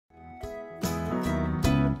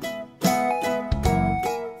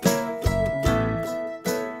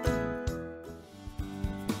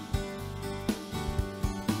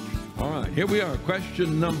Here we are,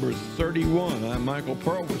 question number 31. I'm Michael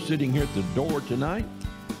Pearl. We're sitting here at the door tonight.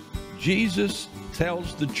 Jesus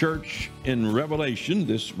tells the church in Revelation,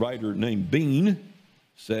 this writer named Bean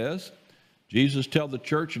says, Jesus tells the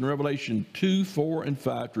church in Revelation 2, 4, and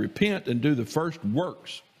 5 to repent and do the first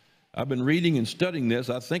works. I've been reading and studying this.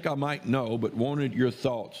 I think I might know, but wanted your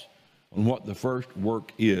thoughts on what the first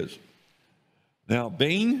work is. Now,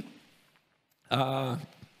 Bean,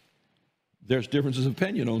 there's differences of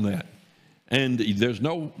opinion on that. And there's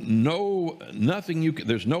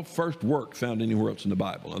there's no first work found anywhere else in the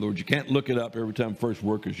Bible. In other words, you can't look it up every time first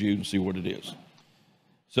work is used and see what it is.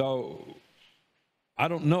 So I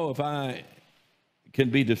don't know if I can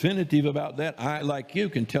be definitive about that. I, like you,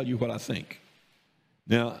 can tell you what I think.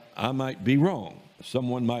 Now, I might be wrong.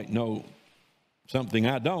 Someone might know something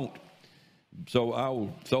I don't. So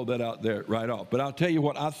I'll throw that out there right off. But I'll tell you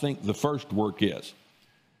what I think the first work is.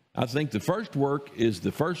 I think the first work is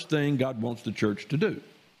the first thing God wants the church to do.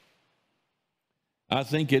 I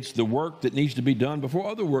think it's the work that needs to be done before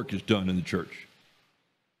other work is done in the church.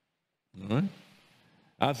 All right?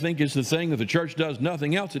 I think it's the thing, if the church does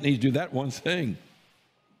nothing else, it needs to do that one thing.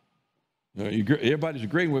 Everybody's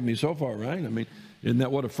agreeing with me so far, right? I mean, isn't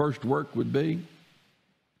that what a first work would be?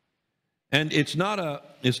 And it's not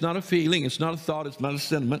a feeling, it's not a thought, it's not a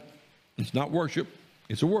sentiment, it's not worship,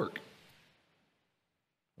 it's a work.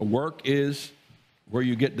 A work is where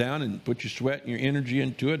you get down and put your sweat and your energy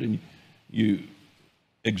into it and you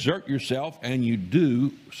exert yourself and you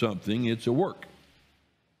do something. It's a work.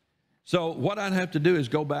 So what I'd have to do is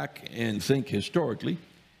go back and think historically,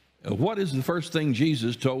 what is the first thing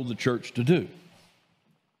Jesus told the church to do?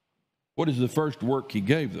 What is the first work he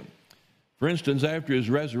gave them? For instance, after his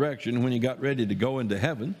resurrection, when he got ready to go into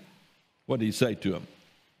heaven, what did he say to them?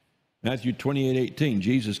 Matthew 28:18,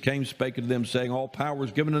 Jesus came, spake unto them, saying, all power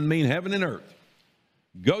is given unto me in heaven and earth.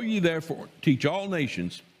 Go ye therefore, teach all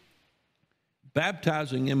nations,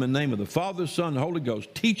 baptizing them in the name of the Father, Son, and Holy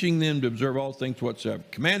Ghost, teaching them to observe all things whatsoever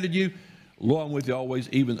commanded you. Lo, I'm with you always,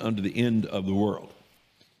 even unto the end of the world.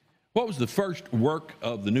 What was the first work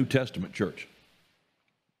of the New Testament church?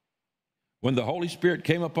 When the Holy Spirit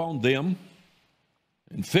came upon them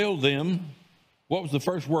and filled them, what was the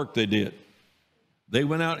first work they did? They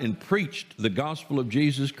went out and preached the gospel of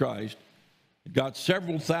Jesus Christ, got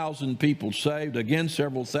several thousand people saved, again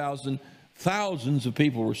several thousand. Thousands of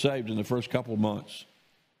people were saved in the first couple of months.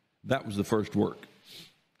 That was the first work.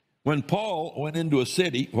 When Paul went into a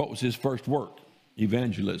city, what was his first work?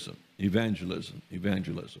 Evangelism, evangelism,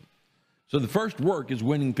 evangelism. So the first work is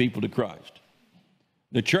winning people to Christ.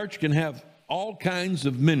 The church can have all kinds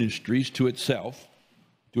of ministries to itself,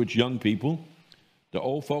 to its young people, to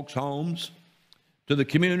old folks' homes, to the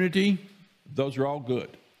community. Those are all good,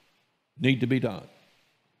 need to be done.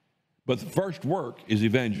 But the first work is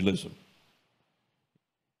evangelism.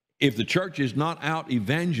 If the church is not out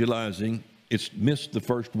evangelizing, it's missed the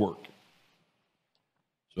first work.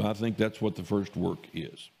 So I think that's what the first work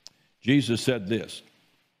is. Jesus said this,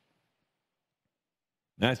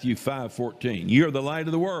 Matthew 5:14, ye are the light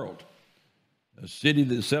of the world. A city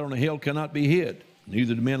that is set on a hill cannot be hid.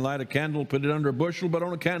 Neither do men light a candle, put it under a bushel, but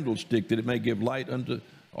on a candlestick, that it may give light unto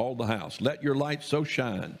all the house. Let your light so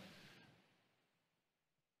shine.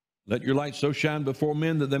 Let your light so shine before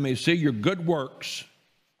men that they may see your good works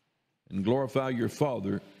and glorify your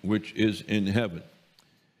Father which is in heaven.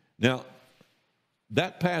 Now,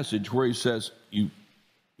 that passage where he says your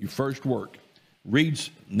first work,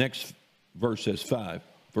 reads next verse, says 5,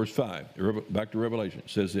 verse 5, back to Revelation,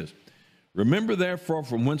 it says this, remember therefore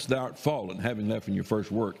from whence thou art fallen, having left in your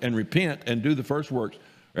first work, and repent and do the first works,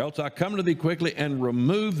 or else I come to thee quickly and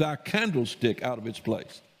remove thy candlestick out of its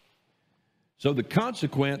place. So the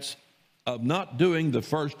consequence of not doing the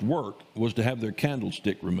first work was to have their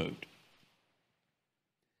candlestick removed.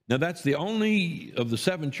 Now that's the only, of the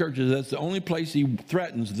 7 churches, that's the only place he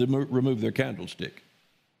threatens to remove their candlestick.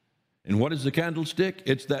 And what is the candlestick?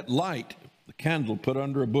 It's that light, the candle put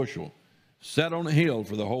under a bushel, set on a hill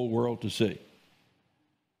for the whole world to see.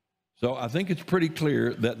 So I think it's pretty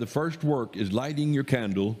clear that the first work is lighting your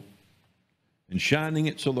candle and shining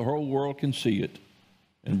it so the whole world can see it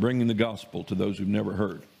and bringing the gospel to those who've never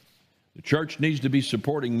heard. The church needs to be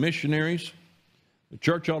supporting missionaries. The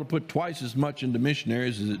church ought to put twice as much into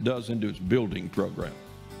missionaries as it does into its building program.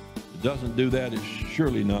 If it doesn't do that, it's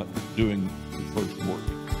surely not doing the first work.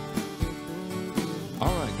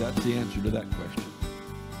 All right, that's the answer to that question.